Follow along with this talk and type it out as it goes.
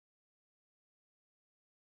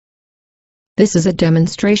This is a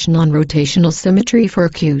demonstration on rotational symmetry for a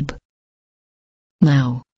cube.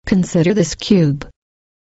 Now, consider this cube.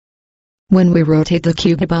 When we rotate the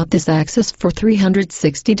cube about this axis for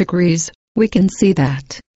 360 degrees, we can see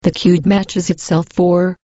that the cube matches itself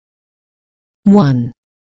for 1,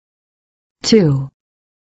 2,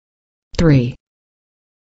 3,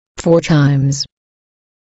 4 times.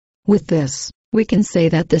 With this, we can say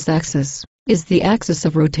that this axis is the axis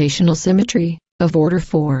of rotational symmetry of order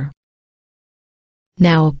 4.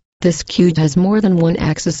 Now, this cube has more than one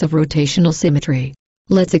axis of rotational symmetry.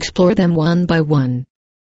 Let's explore them one by one.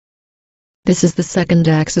 This is the second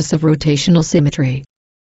axis of rotational symmetry.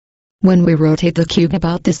 When we rotate the cube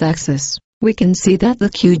about this axis, we can see that the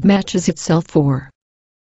cube matches itself for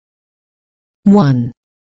 1,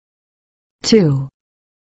 2,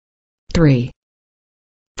 3,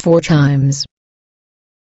 4 times.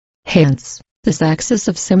 Hence, this axis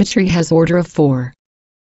of symmetry has order of 4.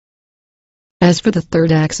 As for the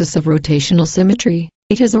third axis of rotational symmetry,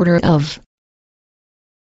 it has order of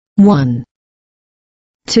 1,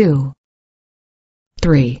 2,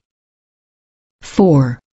 3,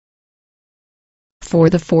 4. For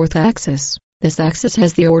the fourth axis, this axis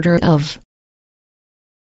has the order of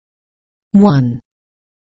 1,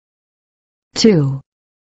 2,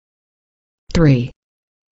 3.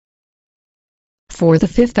 For the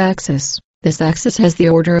fifth axis, this axis has the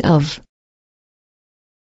order of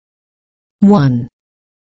 1,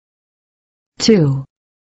 2,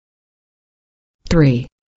 3.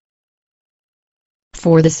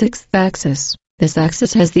 For the sixth axis, this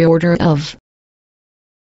axis has the order of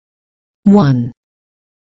 1,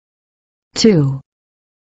 2,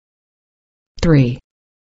 3.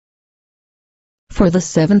 For the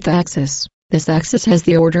seventh axis, this axis has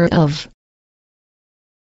the order of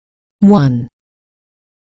 1,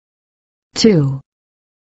 2,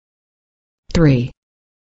 3.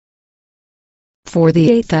 For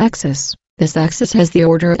the eighth axis, this axis has the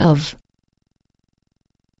order of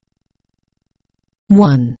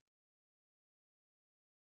 1,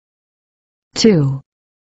 2.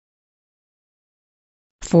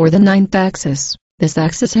 For the ninth axis, this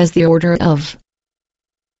axis has the order of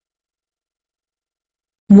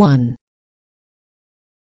 1,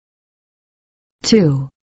 2.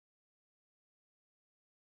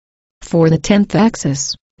 For the 10th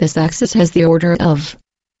axis, this axis has the order of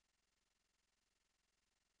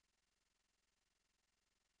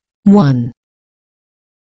 1,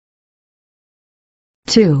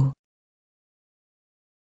 2.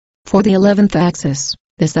 For the 11th axis,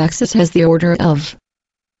 this axis has the order of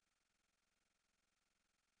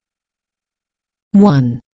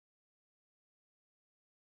 1,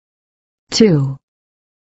 2.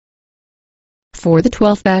 For the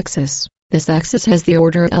 12th axis, this axis has the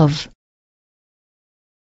order of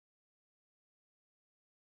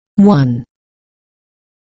 1,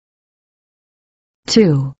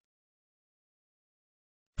 2.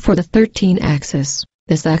 For the 13th axis,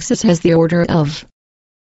 this axis has the order of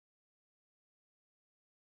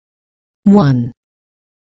 1,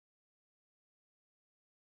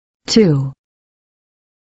 2.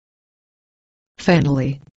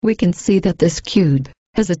 Finally, we can see that this cube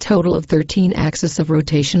has a total of 13 axes of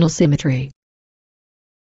rotational symmetry.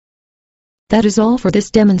 That is all for this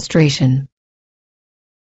demonstration.